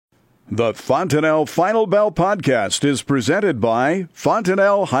The Fontanelle Final Bell podcast is presented by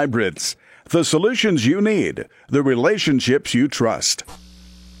Fontanelle Hybrids. The solutions you need, the relationships you trust.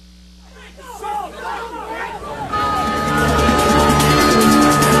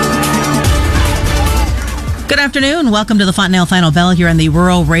 Good afternoon. Welcome to the Fontanelle Final Bell here on the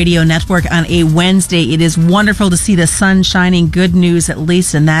Rural Radio Network on a Wednesday. It is wonderful to see the sun shining. Good news, at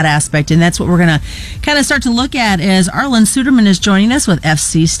least in that aspect. And that's what we're going to kind of start to look at as Arlan Suderman is joining us with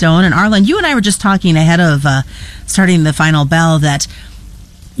FC Stone. And Arlan, you and I were just talking ahead of starting the Final Bell that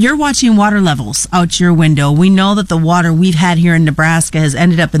you're watching water levels out your window. We know that the water we've had here in Nebraska has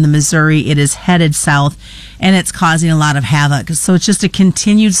ended up in the Missouri. It is headed south, and it's causing a lot of havoc. So it's just a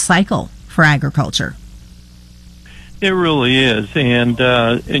continued cycle for agriculture. It really is, and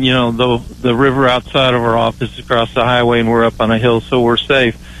you know, the river outside of our office is across the highway, and we're up on a hill, so we're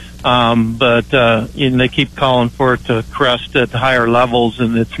safe. But they keep calling for it to crest at higher levels,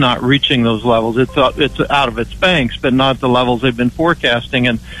 and it's not reaching those levels. It's out of its banks, but not the levels they've been forecasting.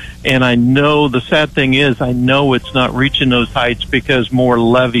 And I know the sad thing is, I know it's not reaching those heights because more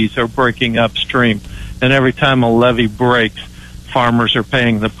levees are breaking upstream, and every time a levee breaks, farmers are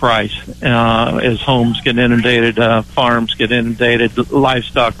paying the price as homes get inundated, farms get inundated,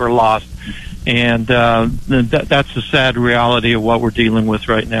 livestock are lost. And that's the sad reality of what we're dealing with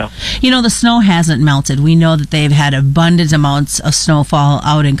right now. You know, the snow hasn't melted. We know that they've had abundant amounts of snowfall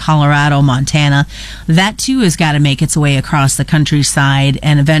out in Colorado, Montana. That, too, has got to make its way across the countryside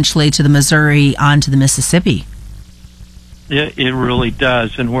and eventually to the Missouri, onto the Mississippi. It really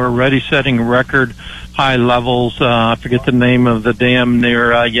does. And we're already setting record high levels. I forget the name of the dam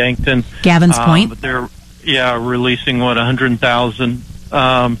near Yankton. Gavin's Point. But they're, releasing, 100,000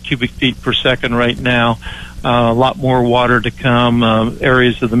 cubic feet per second right now. A lot more water to come.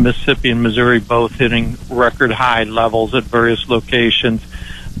 Areas of the Mississippi and Missouri both hitting record high levels at various locations.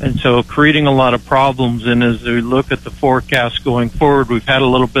 And so creating a lot of problems. And as we look at the forecast going forward, we've had a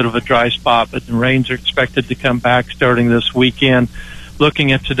little bit of a dry spot, but the rains are expected to come back starting this weekend.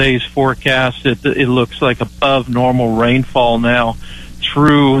 Looking at today's forecast, it looks like above normal rainfall now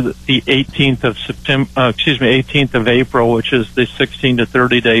through the 18th of April, which is the 16 to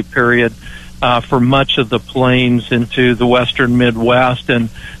 30 day period for much of the plains into the western Midwest. And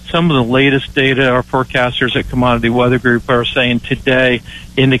some of the latest data our forecasters at Commodity Weather Group are saying today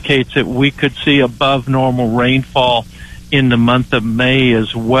indicates that we could see above normal rainfall in the month of May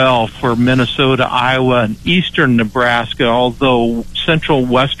as well for Minnesota, Iowa, and eastern Nebraska, although central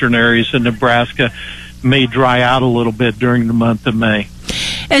western areas of Nebraska may dry out a little bit during the month of May.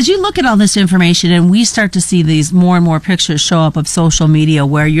 As you look at all this information and we start to see these more and more pictures show up of social media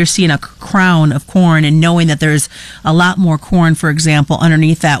where you're seeing a crown of corn and knowing that there's a lot more corn, for example,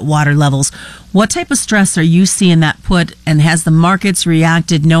 underneath that water levels, what type of stress are you seeing that put, and has the markets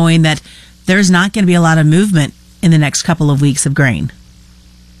reacted knowing that there's not going to be a lot of movement in the next couple of weeks of grain?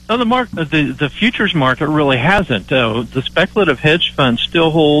 No, the futures market really hasn't. The speculative hedge funds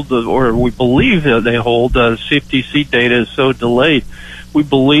still hold, or we believe that they hold, CFTC data is so delayed. We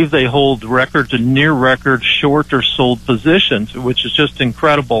believe they hold record to near record short or sold positions, which is just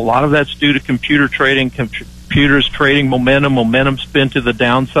incredible. A lot of that's due to computer trading, computers trading momentum's been to the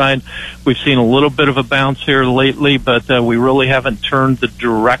downside. We've seen a little bit of a bounce here lately, but we really haven't turned the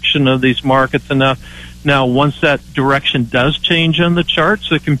direction of these markets enough. Now, once that direction does change on the charts,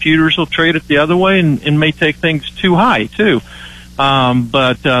 the computers will trade it the other way and may take things too high, too.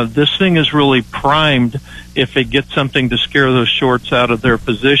 But this thing is really primed if it gets something to scare those shorts out of their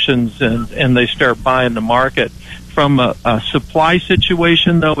positions and they start buying the market. From a supply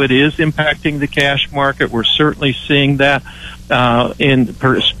situation, though, it is impacting the cash market. We're certainly seeing that,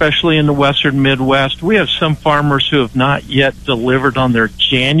 especially in the western Midwest. We have some farmers who have not yet delivered on their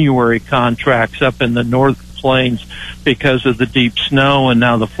January contracts up in the North Plains because of the deep snow, and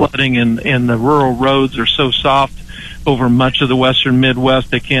now the flooding and the rural roads are so soft over much of the western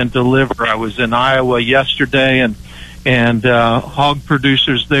Midwest they can't deliver. I was in Iowa yesterday, and hog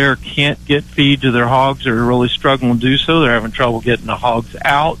producers there can't get feed to their hogs. They're really struggling to do so. They're having trouble getting the hogs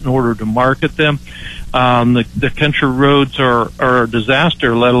out in order to market them. The country roads are a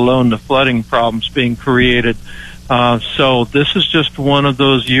disaster, let alone the flooding problems being created. So this is just one of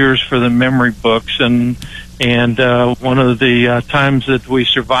those years for the memory books, and one of the times that we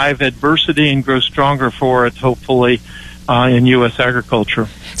survive adversity and grow stronger for it, hopefully, in U.S. agriculture.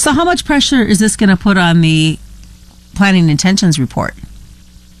 So how much pressure is this going to put on the planning intentions report?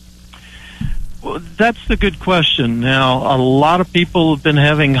 Well, that's the good question. Now, a lot of people have been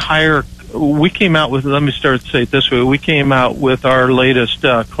having higher. We came out with, let me start to say it this way, we came out with our latest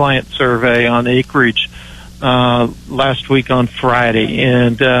client survey on acreage last week on Friday,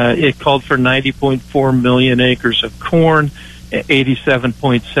 and it called for 90.4 million acres of corn,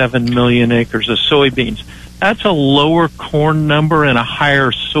 87.7 million acres of soybeans. That's a lower corn number and a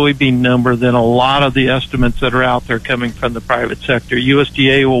higher soybean number than a lot of the estimates that are out there coming from the private sector.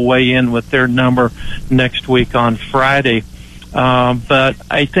 USDA will weigh in with their number next week on Friday. But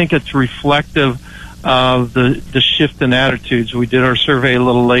I think it's reflective of the shift in attitudes. We did our survey a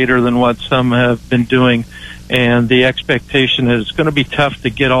little later than what some have been doing, and the expectation is it's going to be tough to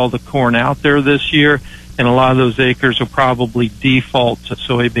get all the corn out there this year, and a lot of those acres will probably default to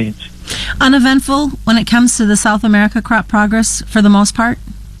soybeans. Uneventful when it comes to the South America crop progress for the most part?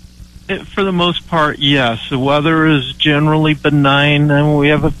 For the most part, yes. The weather is generally benign, and we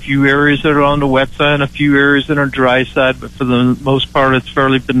have a few areas that are on the wet side and a few areas that are dry side, but for the most part, it's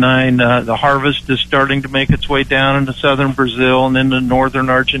fairly benign. The harvest is starting to make its way down into southern Brazil and into northern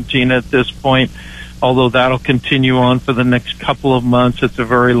Argentina at this point, although that'll continue on for the next couple of months. It's a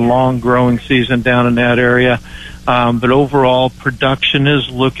very long growing season down in that area. But overall, production is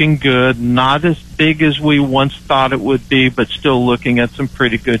looking good. Not as big as we once thought it would be, but still looking at some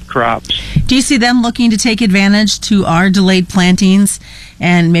pretty good crops. Do you see them looking to take advantage to our delayed plantings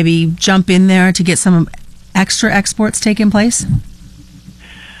and maybe jump in there to get some extra exports taking place?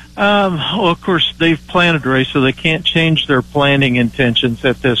 Well, of course, they've planted already, so they can't change their planting intentions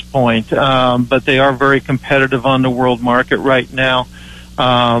at this point. But they are very competitive on the world market right now.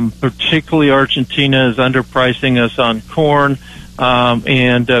 Particularly Argentina is underpricing us on corn,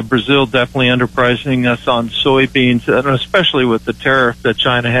 and Brazil definitely underpricing us on soybeans, and especially with the tariff that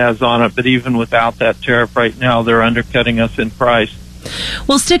China has on it. But even without that tariff right now, they're undercutting us in price.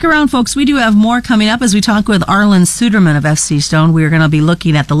 Well, stick around, folks. We do have more coming up as we talk with Arlan Suderman of FC Stone. We're going to be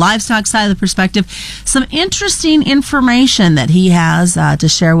looking at the livestock side of the perspective, some interesting information that he has to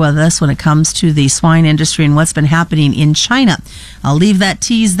share with us when it comes to the swine industry and what's been happening in China. I'll leave that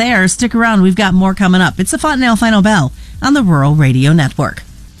tease there. Stick around. We've got more coming up. It's the Fontenelle Final Bell on the Rural Radio Network.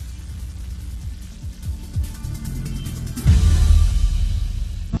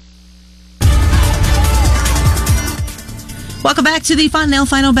 Welcome back to the Fontenelle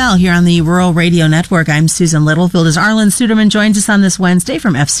Final Bell here on the Rural Radio Network. I'm Susan Littlefield as Arlan Suderman joins us on this Wednesday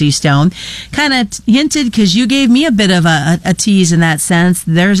from FC Stone. Kind of hinted, because you gave me a bit of a tease in that sense.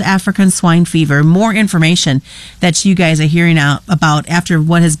 There's African swine fever. More information that you guys are hearing out about after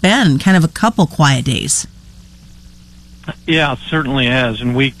what has been kind of a couple quiet days. Yeah, it certainly has.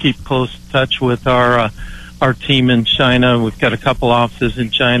 And we keep close touch with our team in China. We've got a couple offices in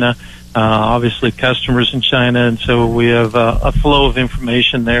China. Obviously customers in China, and so we have a flow of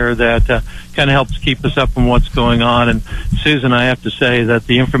information there that kind of helps keep us up on what's going on. And Susan, I have to say that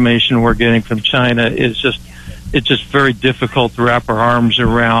the information we're getting from China is just very difficult to wrap our arms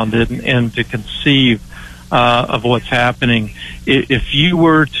around and to conceive of what's happening. If you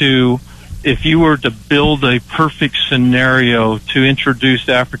were to build a perfect scenario to introduce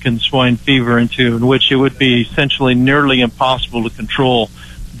African swine fever into, in which it would be essentially nearly impossible to control,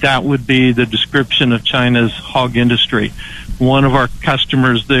 that would be the description of China's hog industry. One of our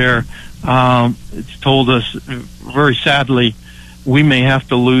customers there told us very sadly, we may have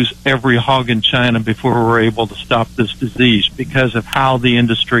to lose every hog in China before we're able to stop this disease because of how the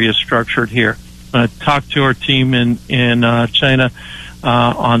industry is structured here. I talked to our team in China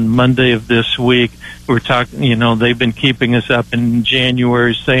on Monday of this week. We're talking, they've been keeping us up in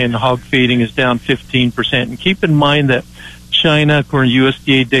January saying hog feeding is down 15%. And keep in mind that China, according to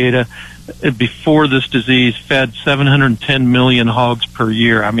USDA data, before this disease fed 710 million hogs per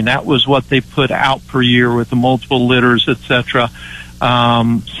year. I mean, that was what they put out per year with the multiple litters, etc.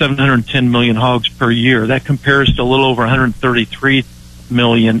 710 million hogs per year. That compares to a little over 133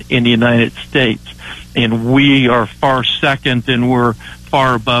 million in the United States. And we are far second, and we're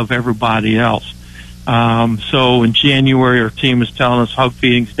far above everybody else. So in January, our team is telling us hog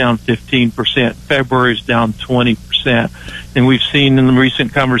feeding's down 15%. February is down 20%. And we've seen in the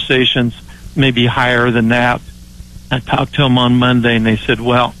recent conversations maybe higher than that. I talked to them on Monday, and they said,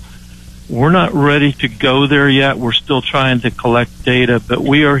 well, we're not ready to go there yet. We're still trying to collect data, but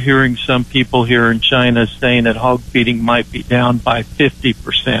we are hearing some people here in China saying that hog feeding might be down by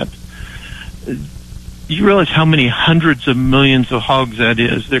 50%. You realize how many hundreds of millions of hogs that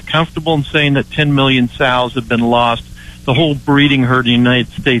is. They're comfortable in saying that 10 million sows have been lost. The whole breeding herd in the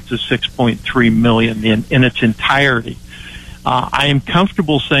United States is 6.3 million in its entirety. I am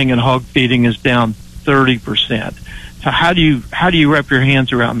comfortable saying that hog feeding is down 30%. So how do you wrap your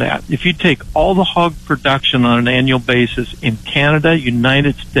hands around that? If you take all the hog production on an annual basis in Canada,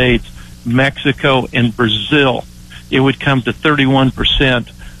 United States, Mexico, and Brazil, it would come to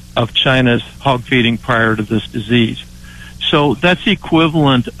 31% of China's hog feeding prior to this disease. So that's the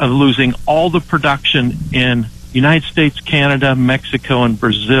equivalent of losing all the production in United States, Canada, Mexico, and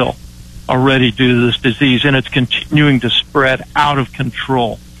Brazil already due to this disease, and it's continuing to spread out of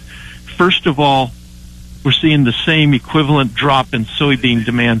control. First of all, we're seeing the same equivalent drop in soybean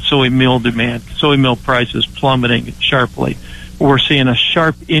demand, soy meal prices plummeting sharply. We're seeing a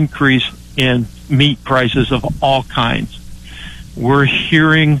sharp increase in meat prices of all kinds. We're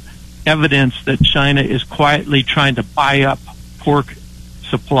hearing evidence that China is quietly trying to buy up pork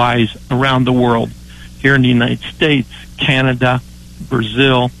supplies around the world. Here in the United States, Canada,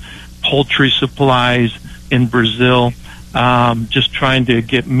 Brazil, poultry supplies in Brazil, just trying to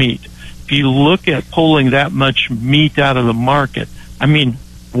get meat. If you look at pulling that much meat out of the market, I mean,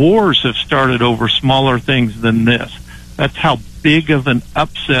 wars have started over smaller things than this. That's how big of an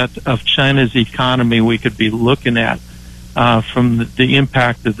upset of China's economy we could be looking at from the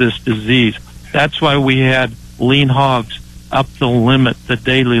impact of this disease. That's why we had lean hogs up the limit, the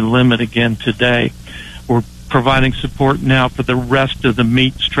daily limit again today. We're providing support now for the rest of the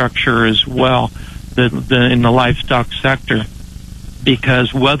meat structure as well in the livestock sector,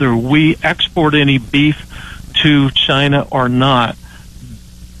 because whether we export any beef to China or not,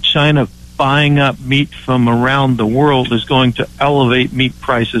 China buying up meat from around the world is going to elevate meat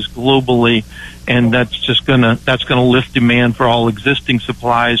prices globally, and that's going to lift demand for all existing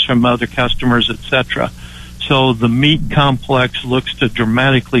supplies from other customers, etc. So the meat complex looks to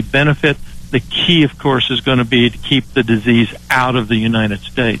dramatically benefit. The key, of course, is going to be to keep the disease out of the United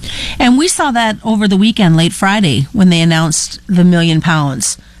States. And we saw that over the weekend, late Friday, when they announced the 1 million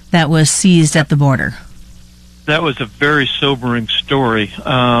pounds that was seized at the border. That was a very sobering story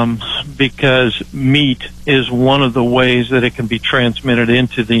because meat is one of the ways that it can be transmitted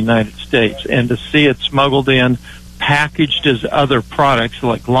into the United States. And to see it smuggled in, packaged as other products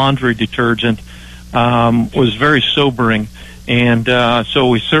like laundry detergent, was very sobering. And so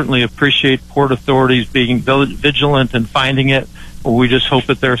we certainly appreciate port authorities being vigilant and finding it. We just hope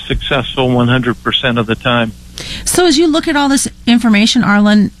that they're successful 100% of the time. So as you look at all this information,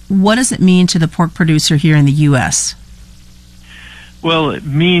 Arlan, what does it mean to the pork producer here in the U.S.? Well, it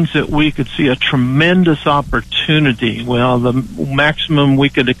means that we could see a tremendous opportunity. Well, the maximum we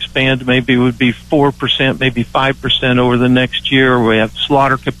could expand maybe would be 4%, maybe 5% over the next year. We have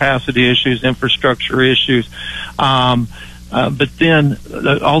slaughter capacity issues, infrastructure issues. But then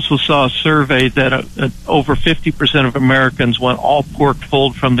I also saw a survey that over 50% of Americans want all pork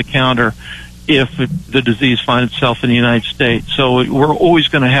pulled from the counter if the disease finds itself in the United States. So we're always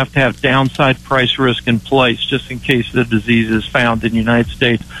going to have downside price risk in place just in case the disease is found in the United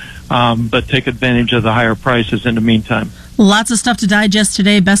States, but take advantage of the higher prices in the meantime. Lots of stuff to digest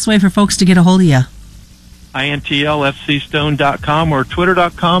today. Best way for folks to get a hold of you? intlfcstone.com or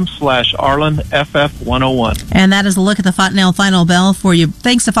twitter.com/ArlanFF101. And that is a look at the Fontenelle Final Bell for you.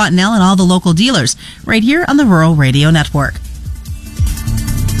 Thanks to Fontenelle and all the local dealers right here on the Rural Radio Network.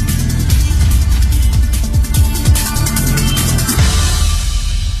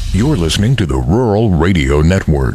 You're listening to the Rural Radio Network.